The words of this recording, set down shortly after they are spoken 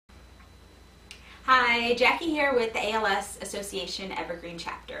Hi, Jackie here with the ALS Association Evergreen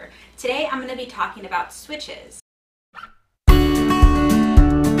chapter. Today I'm going to be talking about switches.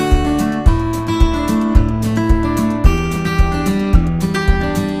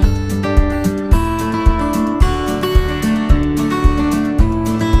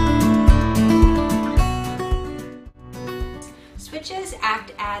 Switches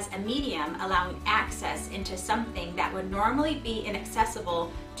act as a medium allowing access into something that would normally be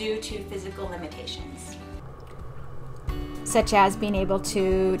inaccessible due to physical limitations. Such as being able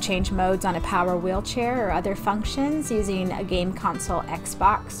to change modes on a power wheelchair or other functions using a game console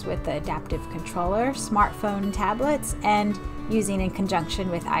Xbox with the adaptive controller, smartphone tablets, and using in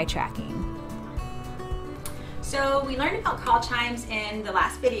conjunction with eye tracking. So we learned about call chimes in the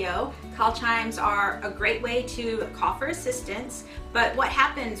last video. Call chimes are a great way to call for assistance, but what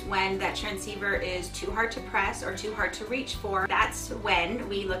happens when that transceiver is too hard to press or too hard to reach for? That's when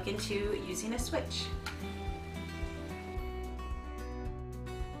we look into using a switch.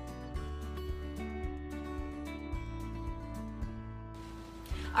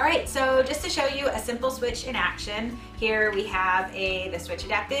 Alright, so just to show you a simple switch in action, here we have the switch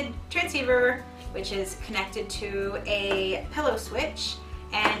adapted transceiver, which is connected to a pillow switch,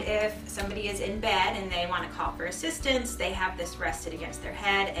 and if somebody is in bed and they want to call for assistance, they have this rested against their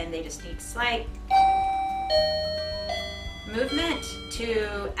head and they just need slight movement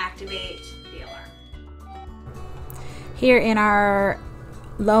to activate the alarm. Here in our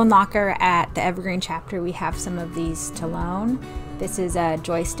loan locker at the Evergreen chapter, we have some of these to loan. This is a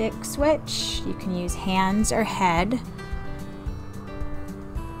joystick switch. You can use hands or head.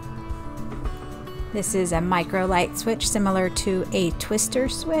 This is a Microlight switch similar to a twister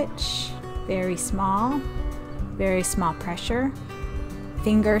switch. Very small pressure.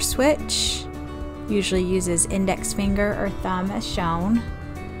 Finger switch. Usually uses index finger or thumb as shown.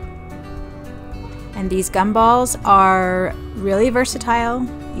 And these gumballs are really versatile.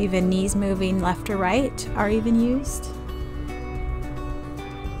 Even knees moving left or right are even used.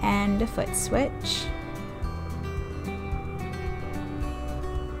 And a foot switch.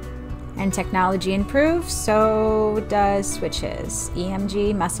 And technology improves, so does switches.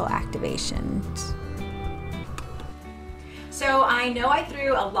 EMG muscle activation. So I know I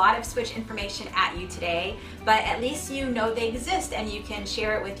threw a lot of switch information at you today, but at least you know they exist and you can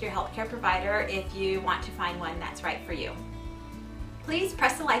share it with your healthcare provider if you want to find one that's right for you. Please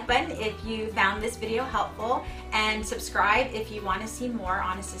press the like button if you found this video helpful, and subscribe if you want to see more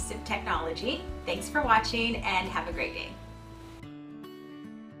on assistive technology. Thanks for watching and have a great day.